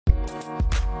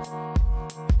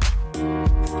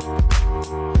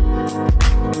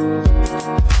Hey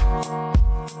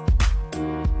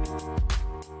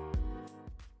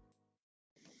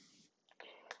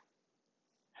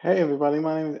everybody,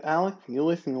 my name is Alex, and you're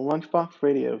listening to Lunchbox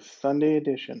Radio's Sunday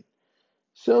edition.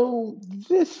 So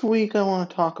this week I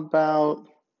want to talk about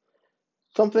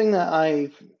something that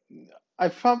I've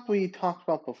probably talked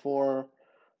about before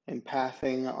in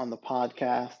passing on the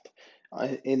podcast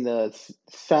in the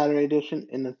Saturday edition,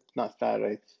 in the not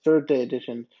Saturday, Thursday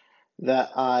edition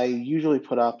that I usually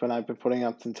put up, and I've been putting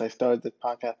up since I started this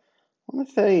podcast. I want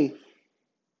to say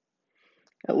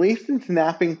at least since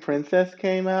Napping Princess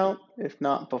came out, if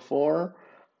not before.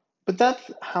 But that's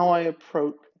how I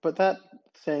approach, but that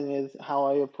saying is how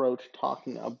I approach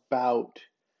talking about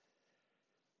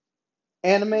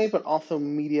anime, but also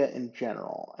media in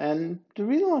general. And the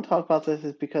reason I want to talk about this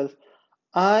is because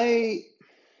I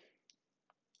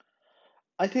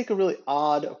I take a really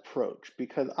odd approach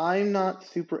because I'm not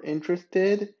super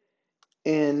interested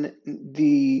in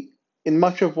in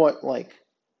much of what like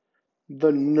the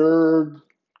nerd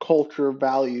culture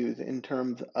values in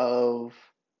terms of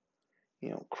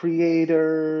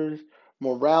creators,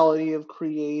 morality of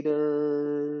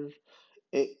creators.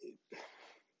 It,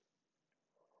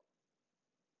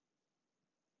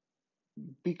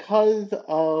 because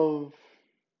of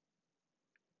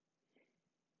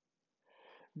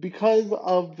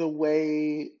the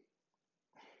way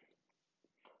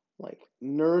like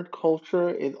nerd culture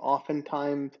is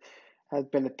oftentimes has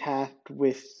been attached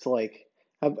with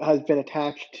has been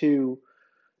attached to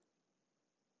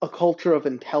a culture of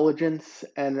intelligence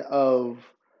and of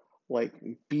like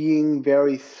being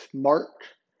very smart.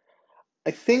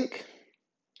 I think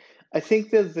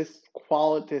there's this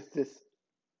quality, there's this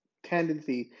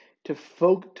tendency to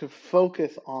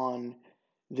focus on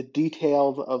the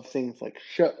details of things like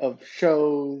of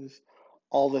shows,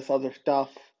 all this other stuff,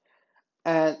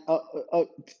 and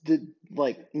the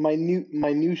like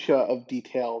minutia of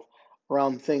details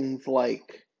around things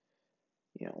like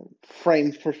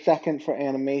frames per second for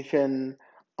animation.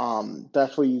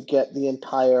 That's where you get the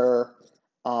entire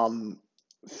um,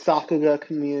 Sakuga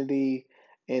community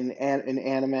in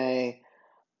anime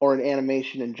or in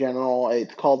animation in general.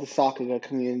 It's called the Sakuga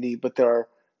community, but there are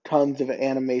tons of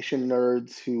animation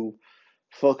nerds who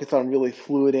focus on really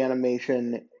fluid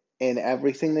animation in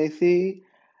everything they see.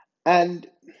 And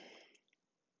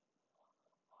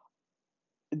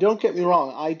don't get me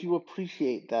wrong, I do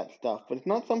appreciate that stuff, but it's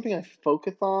not something I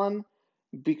focus on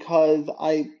because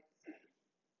I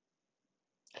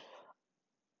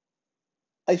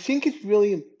think it's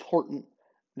really important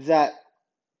that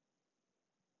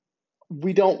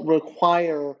we don't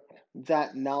require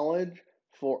that knowledge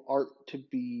for art to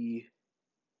be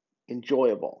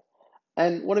enjoyable.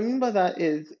 And what I mean by that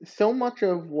is so much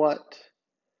of what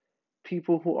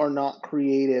people who are not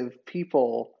creative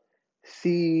people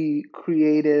see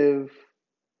creative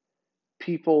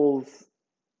people's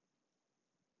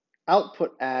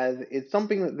output as is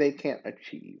something that they can't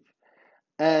achieve.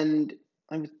 And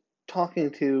I was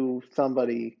talking to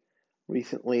somebody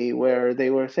recently where they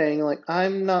were saying like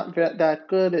I'm not that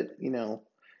good at,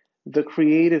 the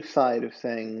creative side of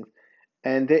things,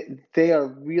 and they are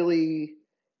really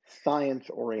science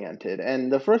oriented.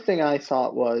 And the first thing I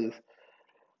thought was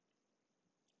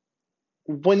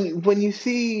when you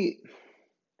see,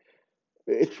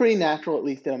 it's pretty natural, at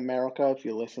least in America, if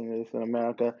you're listening to this in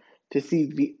America, to see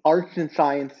the arts and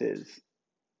sciences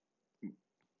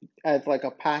as like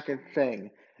a packaged thing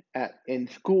in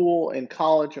school, in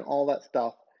college, and all that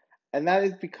stuff. And that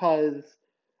is because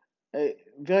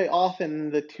very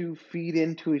often the two feed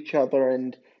into each other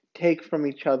and take from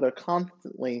each other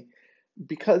constantly.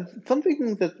 Because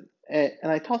something that,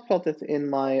 and I talked about this in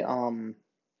my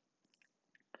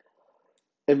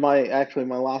actually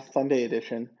my last Sunday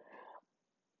edition,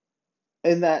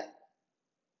 in that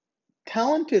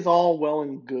talent is all well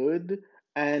and good,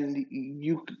 and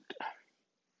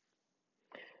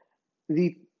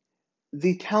the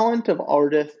the talent of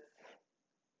artists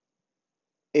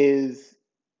is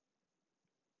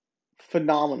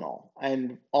phenomenal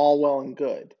and all well and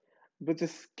good, but the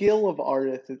skill of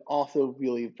artists is also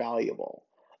really valuable.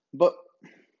 But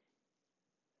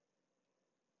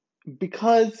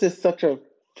because there's such a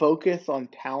focus on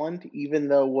talent, even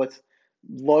though what's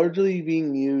largely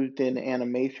being used in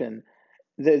animation,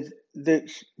 there's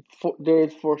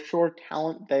there's for sure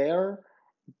talent there,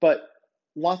 but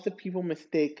lots of people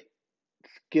mistake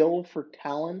skill for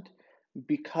talent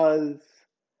because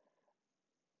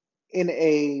in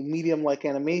a medium like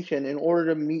animation, in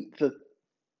order to meet the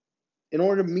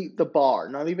bar,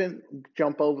 not even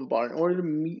jump over the bar, in order to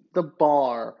meet the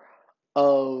bar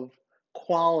of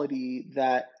quality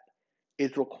that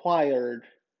is required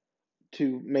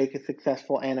to make a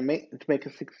successful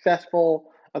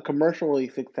a commercially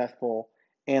successful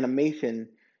animation,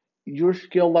 your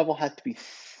skill level has to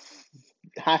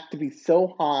be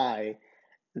so high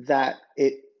that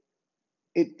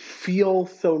it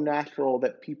feels so natural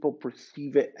that people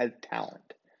perceive it as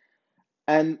talent.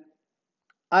 And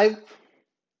I've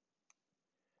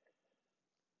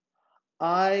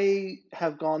I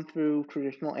have gone through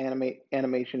traditional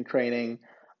animation training.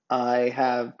 I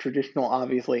have traditional,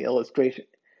 obviously,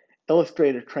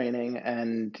 illustrator training,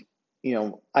 and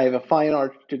I have a fine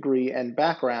arts degree and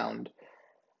background.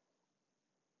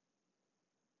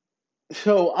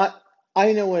 So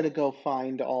I know where to go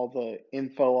find all the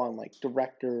info on like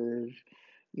directors,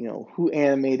 who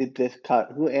animated this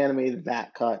cut, who animated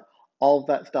that cut, all of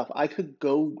that stuff. I could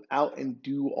go out and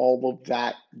do all of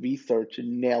that research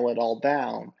and nail it all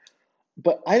down.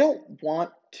 But I don't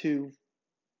want to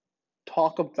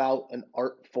talk about an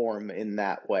art form in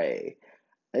that way.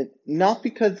 Not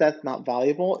because that's not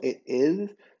valuable, it is.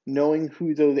 Knowing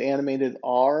who those animators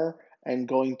are and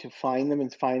going to find them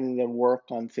and finding their work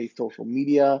on, say, social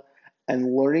media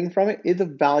and learning from it is a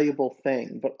valuable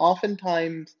thing. But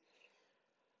oftentimes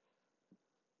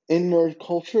in nerd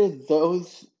culture,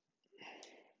 those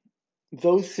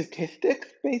statistics,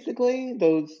 basically,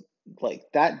 those like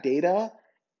that data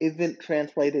isn't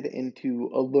translated into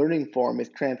a learning form, it's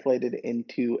translated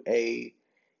into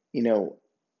you know,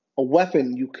 a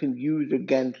weapon you can use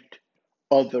against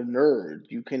other nerds.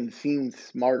 You can seem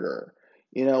smarter.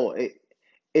 It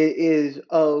is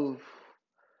of,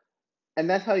 and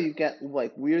that's how you get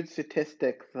like weird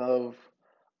statistics of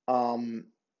um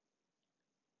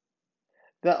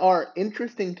that are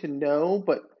interesting to know,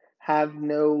 but have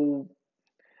no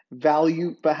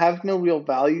have no real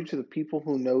value to the people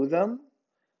who know them.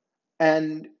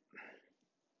 And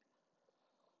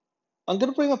I'm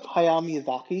gonna bring up Hayao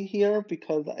Miyazaki here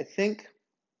because I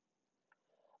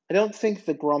don't think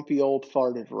the grumpy old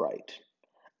fart is right.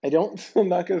 I'm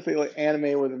not gonna say like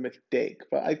anime was a mistake,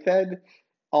 but I said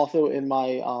also in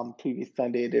my previous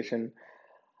Sunday edition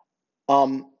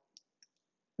um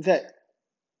that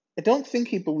I don't think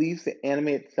he believes that anime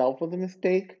itself was a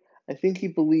mistake. I think he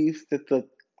believes that the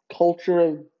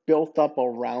culture built up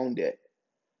around it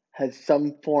has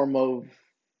some form of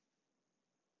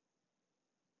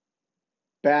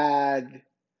bad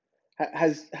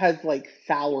has like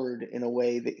soured in a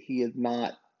way that he is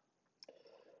not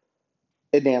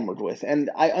enamored with.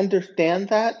 And I understand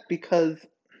that because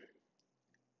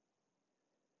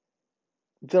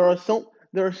there are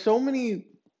so many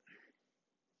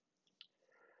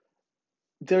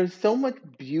there's so much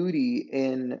beauty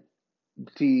in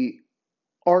the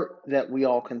art that we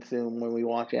all consume when we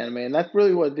watch anime, and that's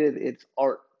really what it is. It's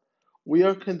art. We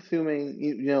are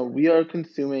consuming, we are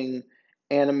consuming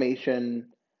animation,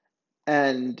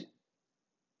 and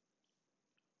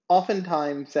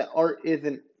oftentimes that art is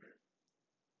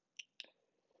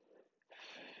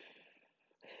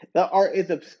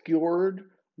obscured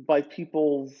by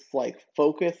people's like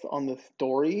focus on the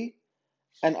story.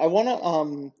 And I want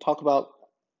to talk about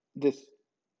this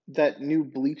that new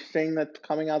Bleach thing that's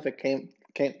coming out that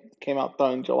came out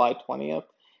on July 20th.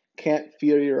 Can't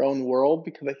Fear Your Own World,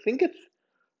 because I think it's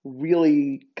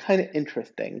really kind of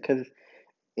interesting because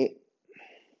it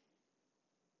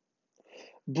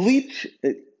Bleach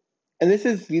and this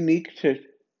is unique to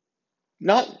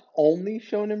not only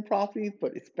shonen properties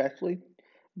but especially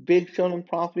big shonen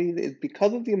properties, is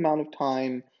because of the amount of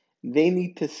time they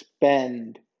need to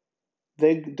spend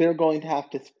they're going to have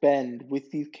to spend with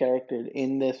these characters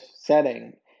in this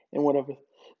setting, in whatever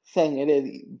setting it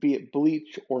is, be it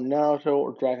Bleach or Naruto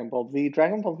or Dragon Ball Z.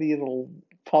 Dragon Ball Z is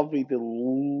probably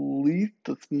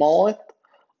the smallest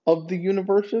of the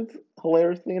universes,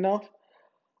 hilariously enough.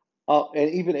 And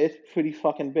even it's pretty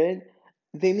fucking big.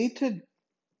 They need to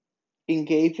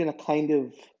engage in a kind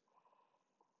of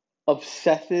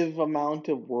obsessive amount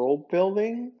of world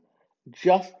building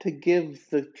just to give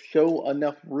the show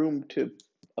enough room to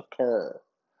occur.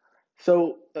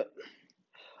 So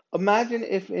imagine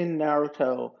if in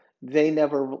Naruto they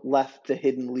never left the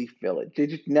Hidden Leaf Village. They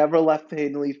just never left the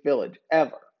Hidden Leaf Village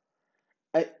ever.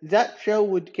 That show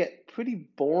would get pretty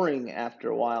boring after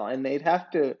a while, and they'd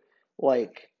have to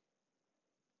like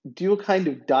do a kind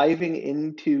of diving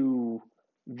into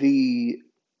the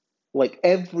like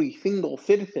every single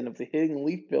citizen of the Hidden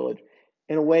Leaf Village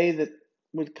in a way that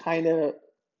would kind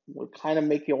of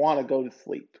make you want to go to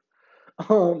sleep.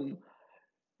 Um,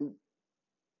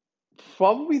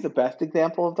 Probably the best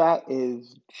example of that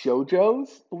is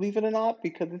JoJo's, believe it or not,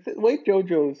 because the way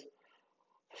JoJo's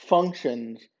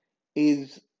functions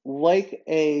is like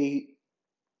a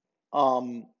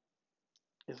um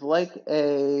is like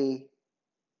a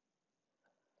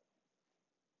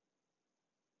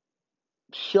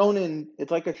shonen.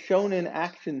 It's like a shonen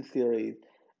action series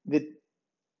that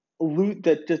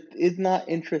that just is not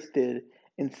interested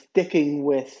in sticking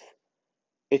with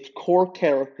its core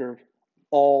character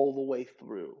all the way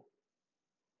through.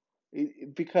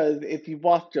 Because if you've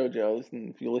watched JoJo's,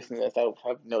 and if you listen to this, I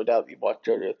have no doubt you've watched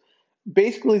JoJo's.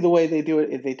 Basically, the way they do it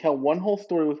is they tell one whole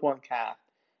story with one cast,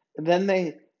 and then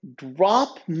they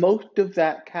drop most of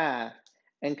that cast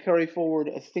and carry forward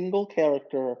a single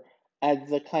character as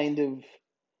the kind of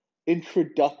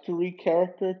introductory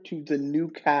character to the new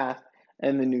cast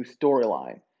and the new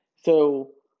storyline.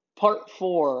 So, part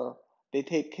four, they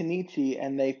take Kenichi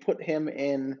and they put him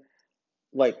in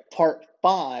like part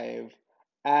five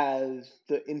as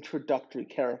the introductory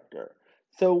character.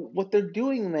 So what they're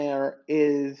doing there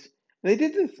is they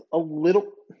did this a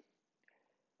little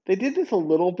they did this a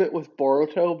little bit with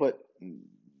Boruto, but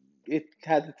it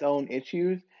has its own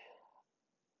issues.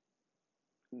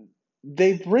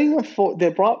 They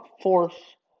brought forth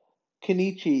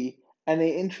Kenichi and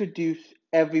they introduce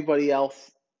everybody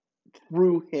else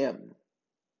through him.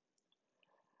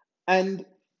 And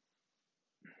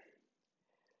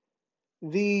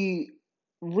the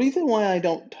reason why I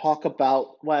talk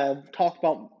about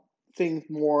things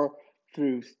more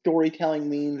through storytelling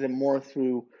means and more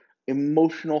through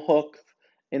emotional hooks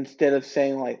instead of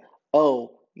saying like,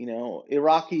 oh,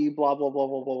 Iraqi, blah blah blah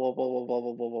blah blah blah blah blah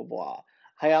blah blah blah blah.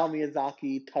 Hayao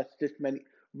Miyazaki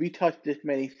retouched this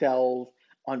many cells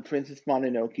on Princess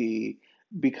Mononoke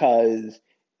because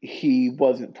he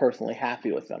wasn't personally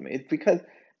happy with them. It's because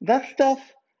that stuff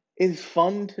is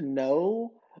fun to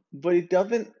know, but it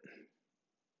doesn't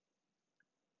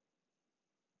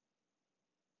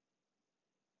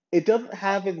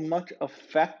have as much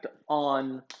effect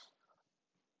on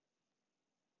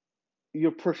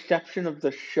your perception of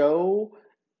the show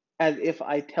as if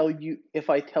I tell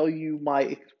you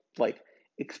my like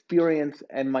experience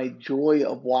and my joy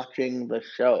of watching the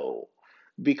show,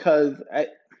 because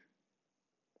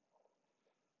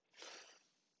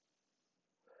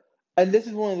and this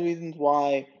is one of the reasons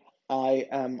why I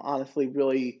am honestly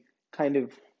really kind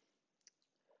of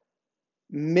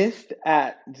missed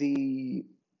at the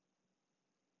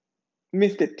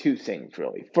missed at two things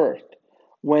really. First,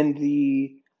 when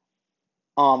the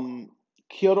um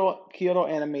Kyoto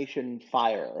Animation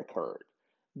fire occurred.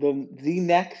 The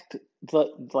next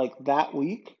like that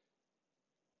week,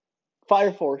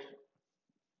 Fire Force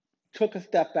took a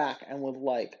step back and was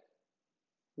like,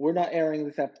 "We're not airing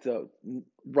this episode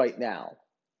right now."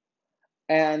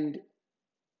 And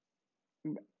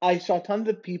I saw tons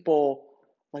of people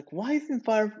like, Why is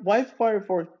Fire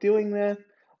Force doing this?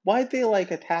 Why did they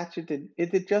like attach it to?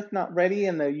 Is it just not ready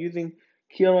and they're using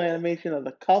Kyoto Animation as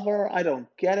a cover? I don't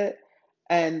get it.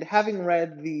 And having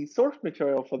read the source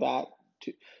material for that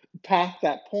to past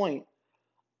that point,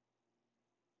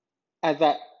 at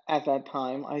that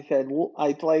time, I said, well,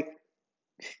 I like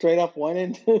straight up went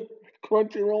into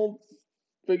Crunchyroll's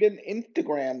friggin'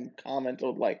 Instagram comment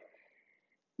of like,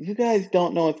 you guys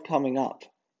don't know what's coming up.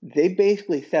 They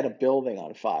basically set a building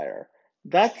on fire.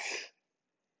 That's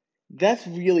that's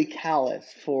really callous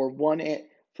for one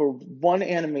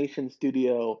animation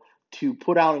studio to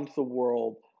put out into the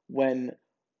world when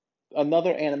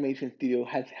another animation studio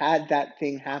has had that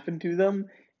thing happen to them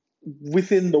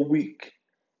within the week.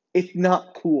 It's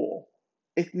not cool.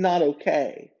 It's not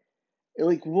okay.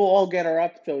 Like, we'll all get our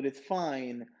episode, it's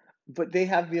fine. But they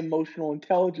have the emotional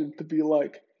intelligence to be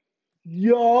like,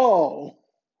 yo,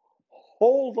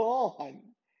 hold on. And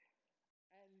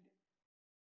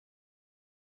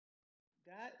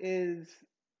that is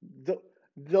the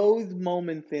those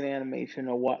moments in animation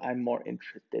are what I'm more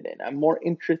interested in. I'm more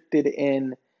interested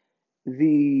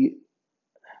the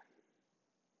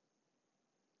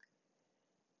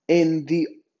in the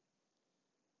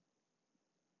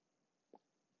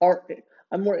art.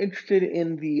 I'm more interested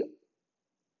in the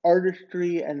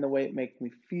artistry and the way it makes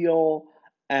me feel,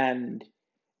 and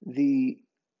the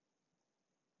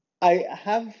I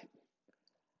have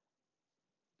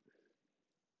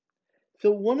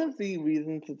so one of the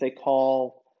reasons that they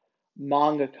call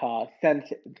mangaka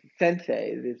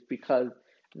senseis is because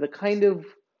the kind of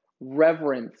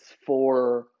reverence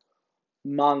for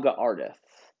manga artists,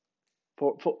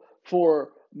 for for for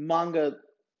manga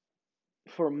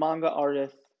for manga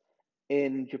artists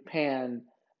in Japan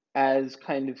as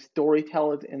kind of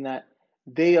storytellers, in that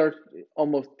they are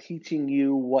almost teaching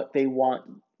you what they want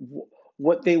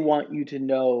you to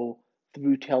know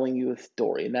through telling you a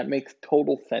story, and that makes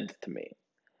total sense to me.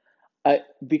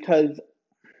 Because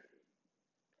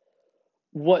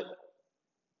what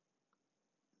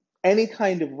any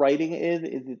kind of writing is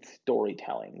it's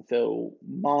storytelling. So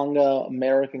manga,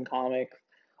 American comics,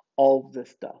 all of this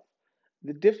stuff.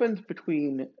 The difference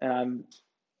between, and I'm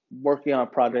working on a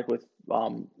project with,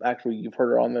 actually, you've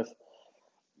heard her on this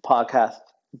podcast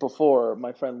before,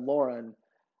 my friend Lauren,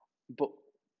 but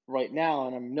right now,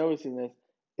 and I'm noticing this,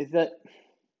 is that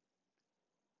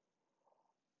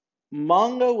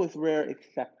manga, with rare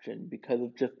exception, because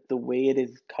of just the way it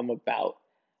has come about,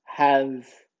 has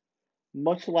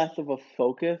much less of a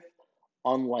focus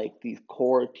on like these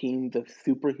core teams of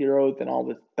superheroes and all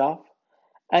this stuff.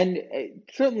 And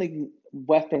certainly,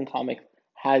 Western comics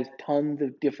has tons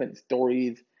of different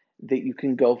stories that you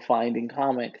can go find in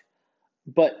comics.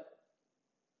 But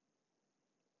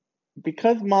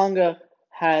because manga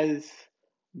has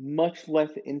much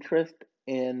less interest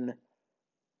in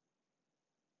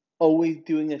always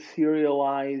doing a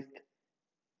serialized,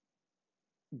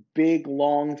 big,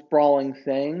 long, sprawling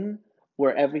thing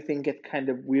where everything gets kind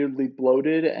of weirdly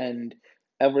bloated, and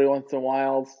every once in a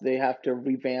while they have to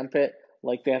revamp it.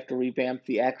 Like they have to revamp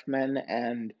the X-Men,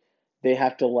 and they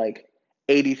have to like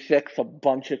 86 a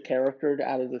bunch of characters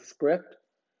out of the script.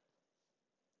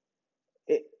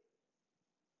 It,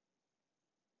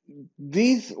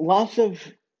 these lots of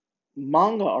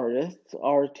manga artists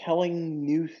are telling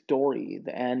new stories,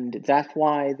 and that's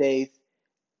why they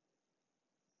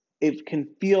it can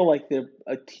feel like they're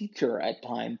a teacher at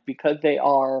times, because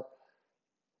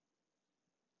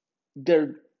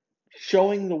they're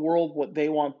showing the world what they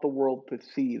want the world to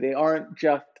see. They aren't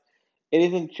just, it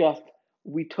isn't just,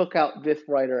 we took out this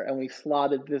writer and we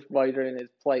slotted this writer in his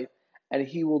place and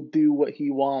he will do what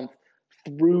he wants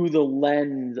through the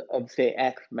lens of, say,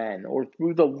 X-Men, or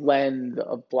through the lens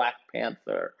of Black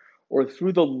Panther, or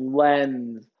through the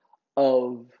lens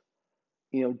of,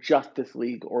 Justice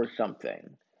League or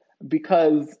something.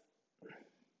 Because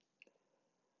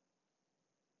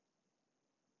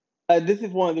this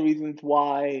is one of the reasons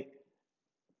why,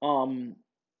 um,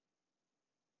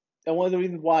 and one of the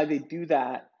reasons why they do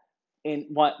that, and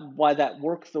why that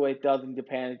works the way it does in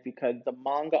Japan, is because the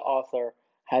manga author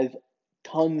has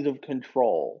tons of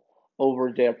control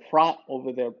over their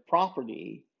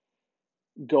property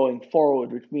going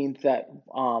forward, which means that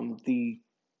the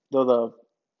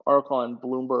article on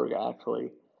Bloomberg,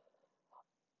 actually,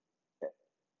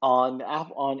 on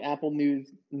Apple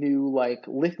News new like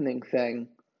listening thing,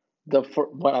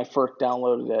 when I first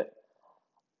downloaded it,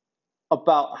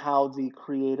 about how the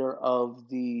creator of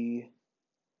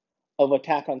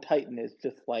Attack on Titan is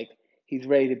just like, he's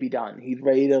ready to be done. He's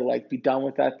ready to like be done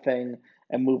with that thing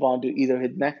and move on to either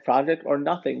his next project or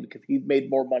nothing, because he's made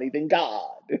more money than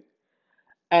God.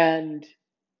 And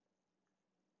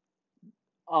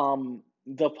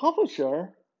the publisher,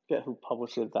 who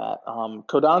publishes that,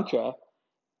 Kodansha,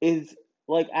 is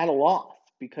like at a loss,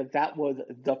 because that was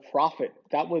the profit.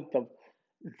 That was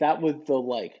the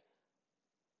like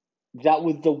that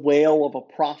was the whale of a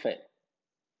profit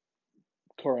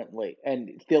currently,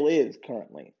 and still is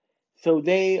currently. So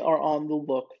they are on the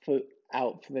look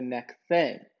out for the next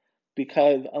thing,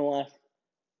 because unless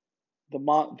that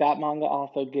manga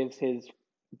author gives his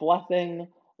blessing,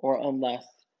 or unless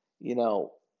you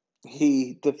know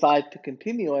he decides to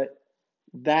continue it,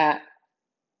 that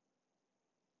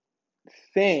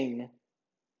thing,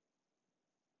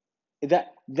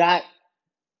 that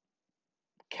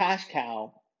cash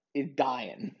cow is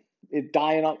dying. Is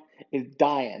dying up. Is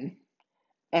dying,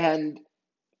 and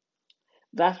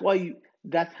that's why you.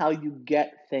 That's how you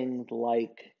get things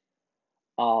like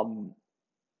um,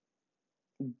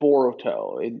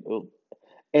 Boruto,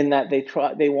 in that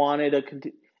they wanted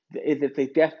is that they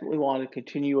desperately wanted a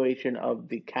continuation of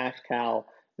the cash cow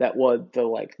that was the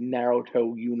like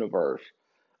Naruto universe,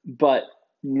 but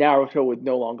Naruto was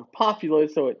no longer popular,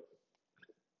 so it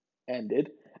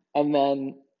ended, and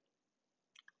then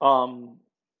um,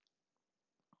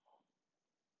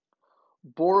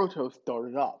 Boruto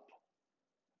started up.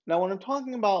 Now, when I'm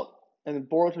talking about, and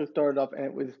Boruto started up, and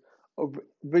it was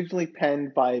originally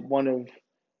penned by one of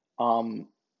um,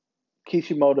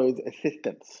 Kishimoto's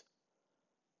assistants,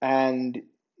 and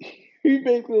he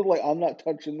basically was like, I'm not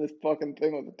touching this fucking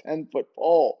thing with a 10-foot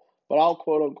pole, but I'll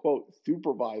quote unquote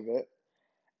supervise it.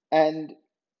 And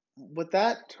what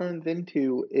that turns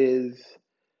into is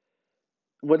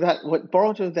what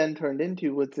Boruto then turned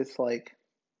into was this like,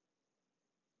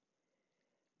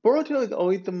 Boruto is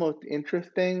always the most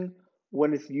interesting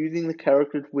when it's using the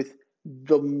characters with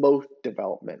the most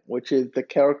development, which is the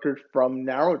characters from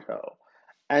Naruto.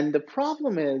 And the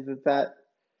problem is that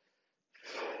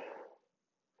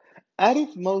at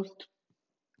its most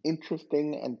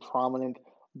interesting and prominent,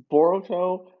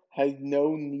 Boruto has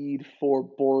no need for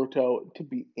Boruto to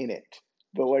be in it,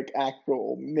 the like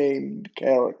actual named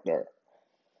character.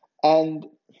 And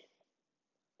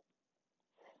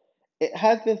it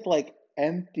has this like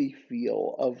empty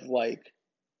feel of like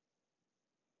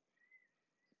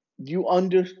you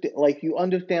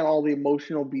understand all the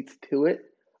emotional beats to it,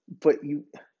 but you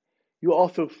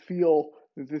also feel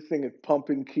that this thing is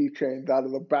pumping keychains out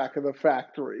of the back of the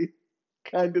factory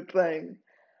kind of thing.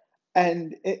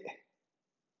 And it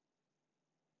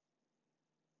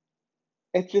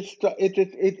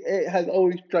has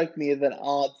always struck me as an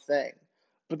odd thing.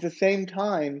 But at the same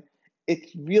time,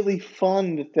 it's really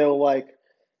fun that they're like,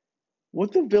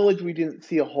 what's a village we didn't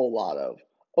see a whole lot of?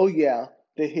 Oh yeah,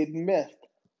 the hidden mist.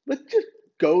 Let's just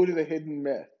go to the hidden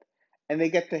mist. And they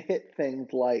get to hit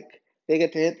things like they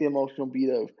get to hit the emotional beat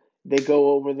of they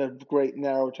go over the Great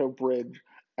Naruto Bridge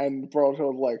and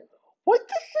Boruto's like, what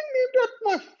this thing named after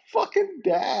my fucking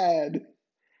dad?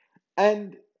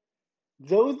 And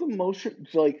those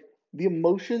emotions like the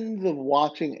emotions of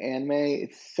watching anime is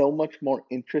so much more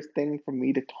interesting for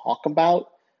me to talk about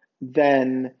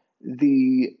than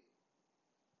the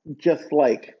just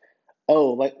like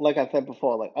like I said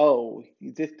before, like oh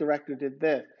this director did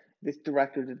this, this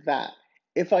director did that.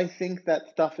 If I think that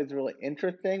stuff is really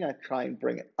interesting, I try and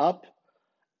bring it up.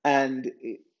 And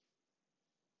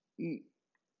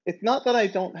it's not that I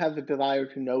don't have the desire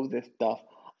to know this stuff.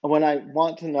 When I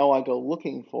want to know, I go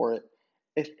looking for it.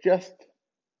 It's just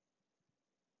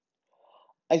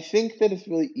I think that it's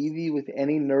really easy with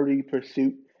any nerdy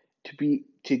pursuit to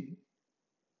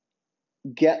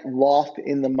get lost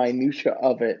in the minutia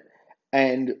of it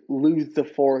and lose the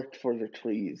forest for the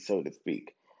trees, so to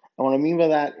speak. And what I mean by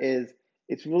that is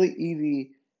it's really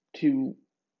easy to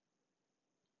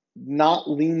not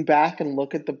lean back and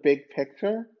look at the big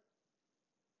picture.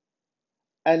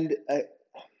 And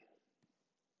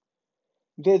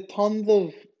there's tons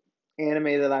of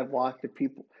anime that I've watched that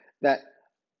people that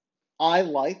I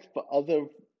liked, but other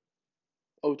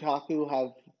otaku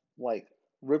have like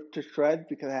ripped to shreds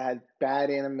because it had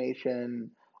bad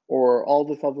animation or all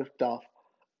this other stuff.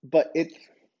 But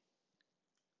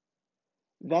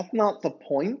that's not the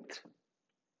point.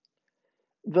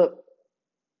 The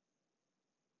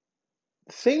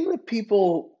thing that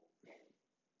people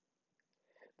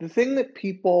the thing that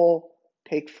people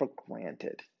take for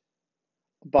granted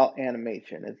about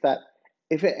animation is that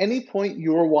if at any point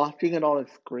you're watching it on a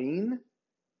screen,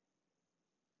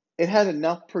 it has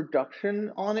enough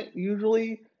production on it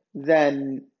usually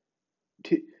than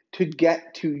to to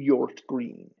get to your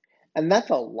screen. And that's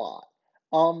a lot.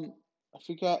 I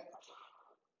forget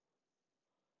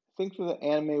think of the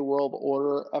Anime World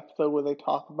Order episode where they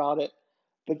talk about it,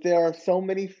 but there are so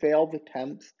many failed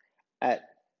attempts at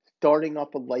starting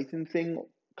up a licensing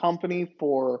company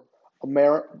for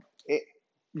America,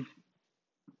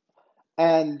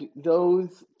 and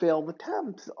those failed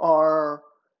attempts are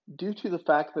due to the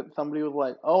fact that somebody was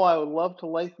like, "Oh, I would love to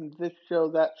license this show,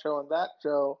 that show, and that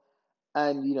show,"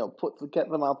 and get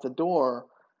them out the door.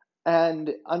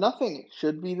 And I'm not saying it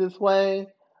should be this way,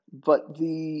 but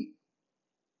the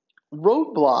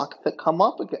roadblocks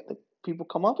that people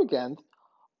come up against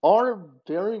are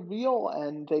very real,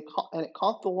 and and it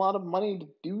costs a lot of money to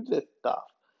do this stuff.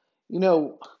 You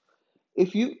know,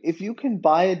 if you can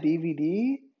buy a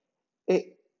DVD,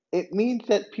 it it means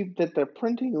that people that they're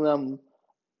printing them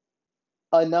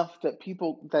enough that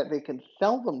they can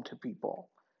sell them to people.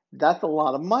 That's a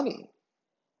lot of money.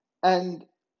 And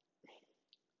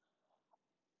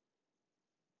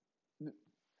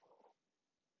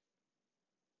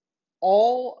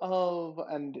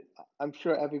and I'm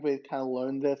sure everybody's kind of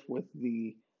learned this with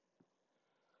the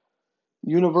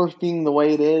universe being the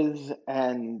way it is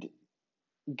and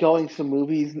going to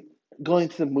movies, going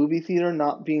to the movie theater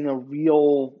not being a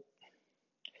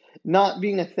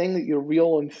thing that you're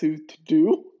real enthused to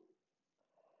do.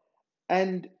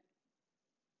 And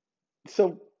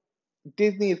so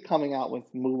Disney is coming out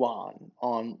with Mulan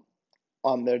on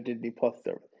their Disney Plus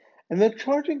service, and they're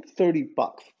charging $30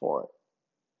 for it.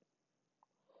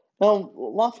 Now,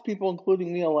 lots of people,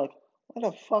 including me, are like, "Why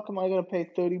the fuck am I going to pay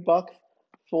 $30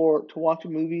 for to watch a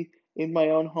movie in my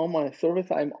own home on a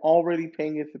service I'm already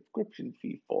paying a subscription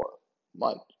fee for?"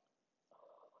 Like,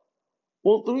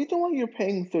 well, the reason why you're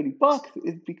paying $30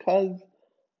 is because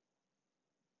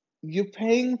you're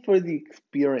paying for the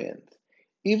experience.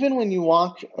 Even when you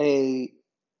watch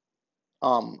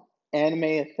um an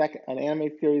anime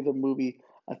series or movie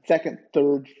a second,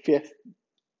 third, fifth,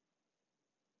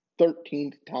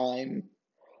 13th time,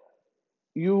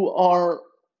 you are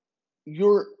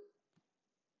you're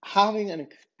having an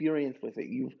experience with it.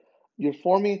 You're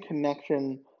forming a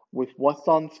connection with what's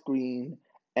on screen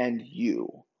and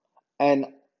you. And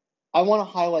I want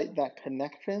to highlight that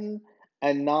connection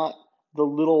and not the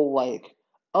little like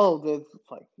oh, this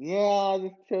like, yeah,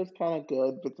 this show's kind of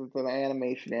good, but there's an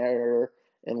animation error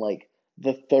and like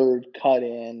the third cut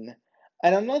in.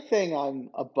 And I'm not saying I'm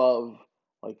above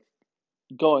like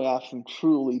going after some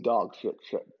truly dog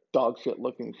shit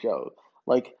looking shows.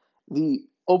 Like the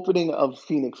opening of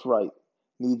Phoenix Wright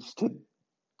needs to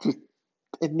just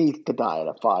it needs to die in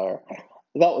a fire.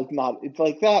 That was not. It's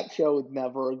like that show was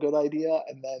never a good idea,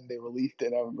 and then they released it,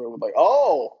 and everybody was like,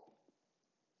 "Oh,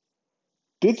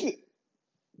 this is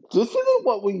this isn't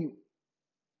what we.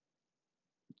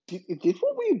 Is this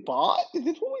what we bought? Is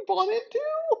this what we bought into?"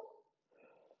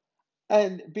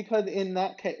 And because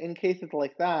in cases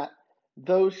like that,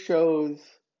 those shows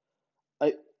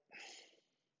uh,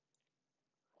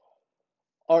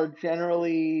 are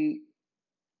generally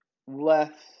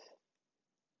less.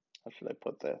 How should I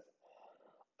put this?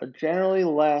 Are generally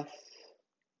less.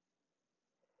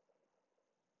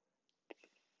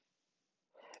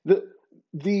 The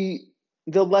the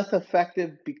the less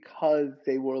effective because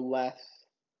they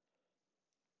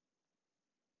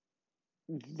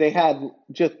had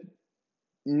just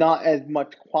not as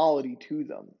much quality to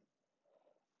them.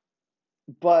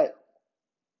 But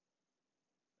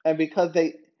and because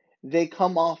they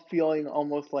come off feeling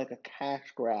almost like a cash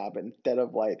grab instead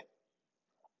of like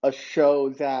a show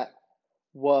that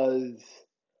was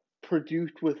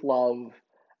produced with love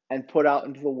and put out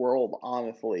into the world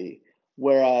honestly.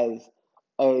 Whereas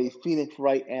a Phoenix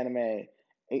Wright anime,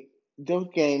 those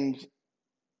games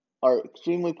are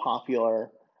extremely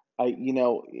popular. I you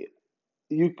know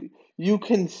you you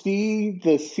can see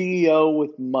the CEO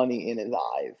with money in his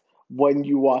eyes when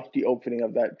you watch the opening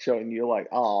of that show, and you're like,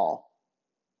 oh,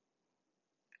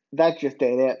 that just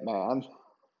ain't it, man.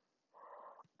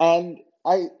 And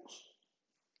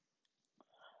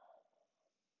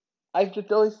I've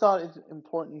just always thought it's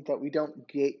important that we don't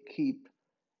gatekeep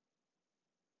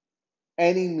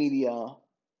any media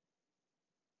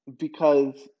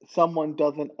because someone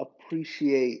doesn't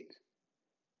appreciate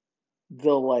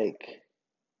the like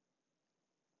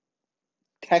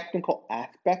technical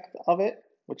aspects of it,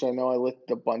 which I know I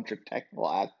listed a bunch of technical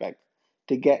aspects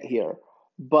to get here.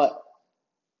 But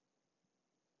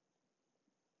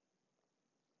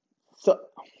so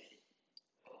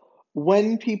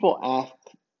when people ask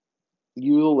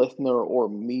you, the listener, or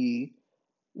me,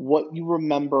 what you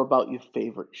remember about your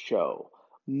favorite show,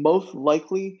 most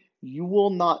likely you will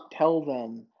not tell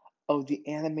them, oh, the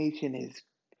animation is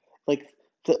like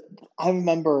the I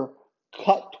remember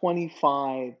cut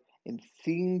 25 in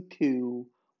scene 2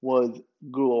 was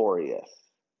glorious.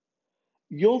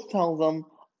 You'll tell them,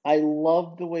 I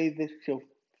love the way this show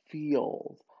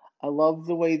feels. I love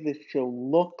the way this show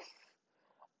looks.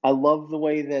 I love the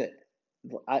way that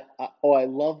I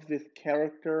love this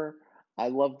character. I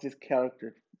love this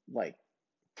character's like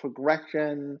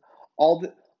progression. All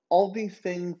the all these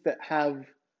things that have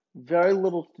very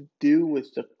little to do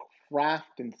with the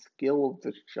craft and skill of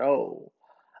the show.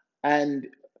 And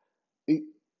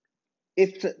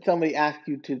if somebody asks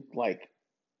you to like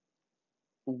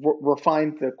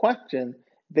refine the question,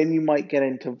 then you might get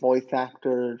into voice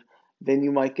actors, then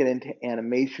you might get into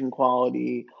animation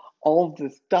quality, all of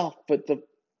this stuff. But the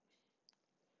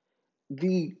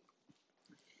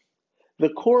the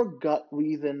core gut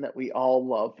reason that we all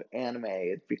love anime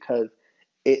is because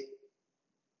it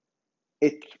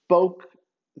it spoke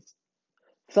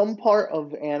some part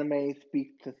of anime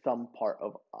speaks to some part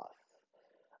of us.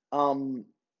 Um,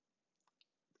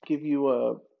 give you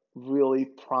a really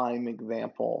prime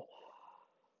example.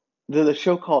 There's a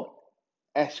show called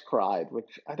S Cried,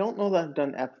 which I don't know that I've done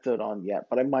an episode on yet,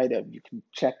 but I might have. You can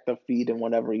check the feed and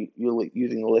whenever you're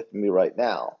using to listen to me right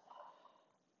now.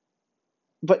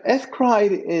 But S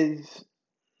Cried is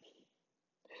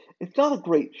it's not a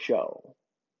great show,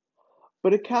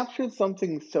 but it captures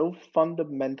something so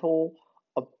fundamental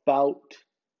about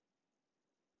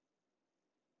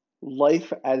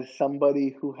life as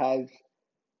somebody who has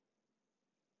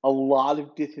a lot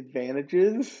of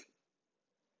disadvantages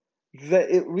that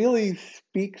it really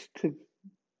speaks to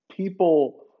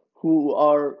people who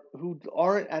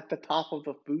aren't at the top of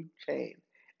the food chain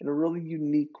in a really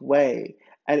unique way,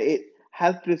 and it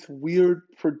has this weird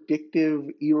predictive,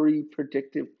 eerie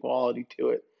predictive quality to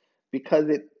it because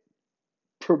it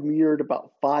premiered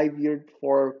about 5 years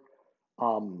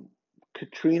um,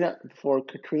 before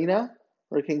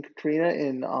Hurricane Katrina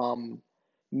in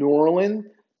New Orleans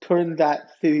turned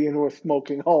that city into a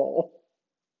smoking hole,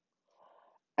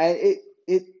 and it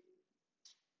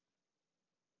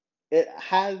it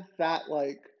has that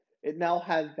like it now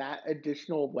has that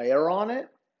additional layer on it,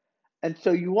 and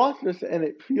so you watch this and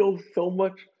it feels so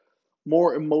much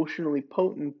more emotionally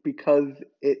potent because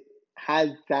it has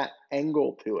that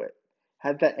angle to it,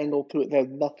 has that angle to it that has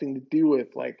nothing to do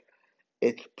with like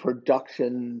its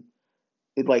production,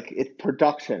 its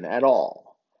production at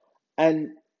all. And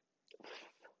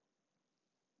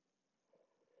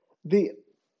the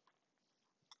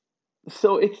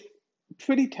so it's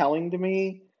pretty telling to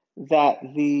me that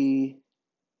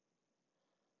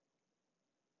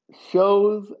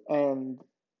shows and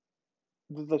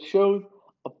the shows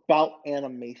about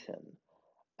animation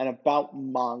and about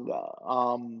manga,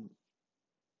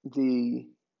 the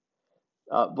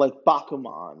like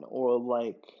Bakuman or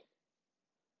like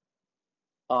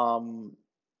um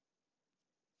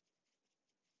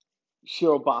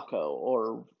Shirobako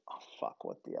or oh, fuck,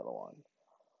 what's the other one?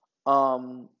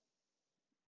 Um,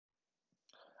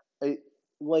 it,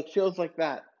 like shows like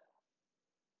that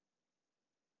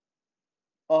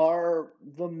are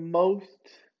the most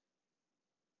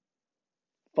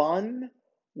fun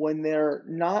when they're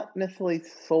not necessarily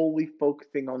solely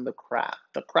focusing on the craft.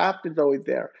 The craft is always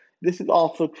there. This is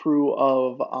also true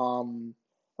of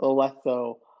less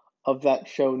so of that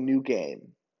show New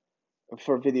Game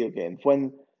for video games.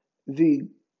 When the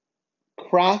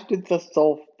craft is the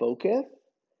sole focus,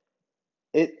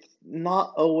 it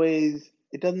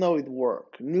doesn't always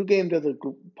work. New Game does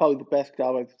probably the best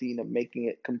job I've seen of making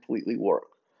it completely work.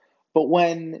 But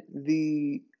when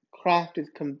the craft is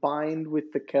combined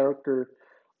with the character,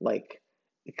 like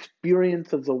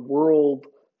experience of the world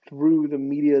through the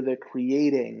media they're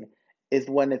creating, is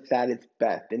when it's at its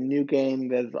best. In New Game,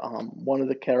 there's one of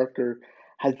the characters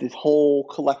has this whole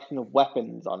collection of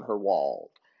weapons on her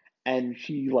wall, and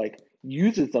she like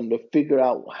uses them to figure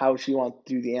out how she wants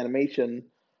to do the animation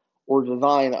or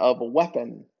design of a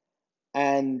weapon,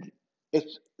 and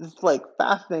it's like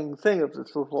fascinating thing of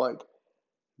this sort of like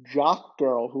jock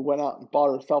girl who went out and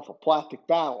bought herself a plastic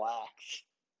battle axe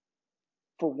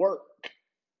for work.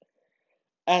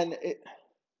 And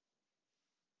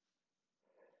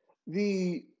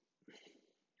the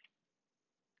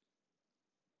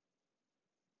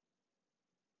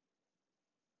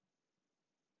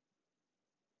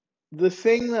the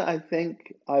thing that I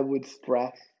think I would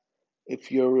stress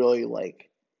if you're really like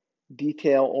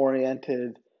detail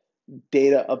oriented,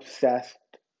 data obsessed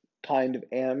kind of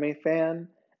anime fan,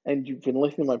 and you've been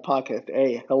listening to my podcast,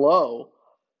 A, hello.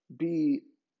 B,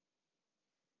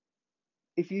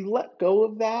 if you let go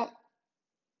of that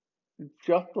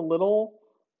just a little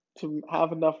to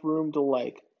have enough room to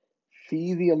like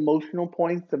see the emotional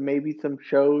points of maybe some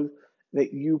shows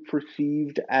that you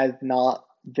perceived as not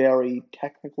very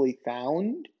technically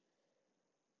sound,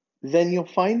 then you'll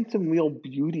find some real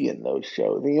beauty in those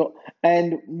shows.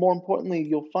 And more importantly,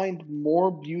 you'll find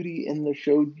more beauty in the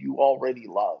shows you already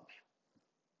love.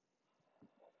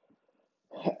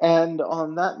 And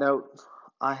on that note,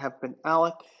 I have been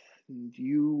Alex, and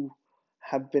you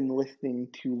have been listening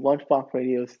to Lunchbox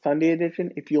Radio's Sunday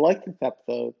edition. If you like this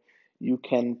episode, you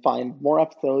can find more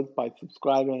episodes by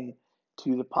subscribing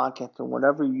to the podcast and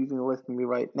whatever you're using to listen to me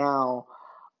right now.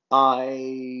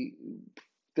 I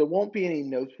There won't be any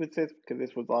notes with this because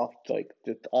this was off like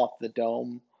just off the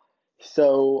dome.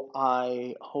 So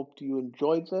I hope you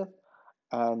enjoyed this,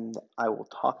 and I will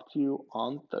talk to you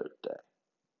on Thursday.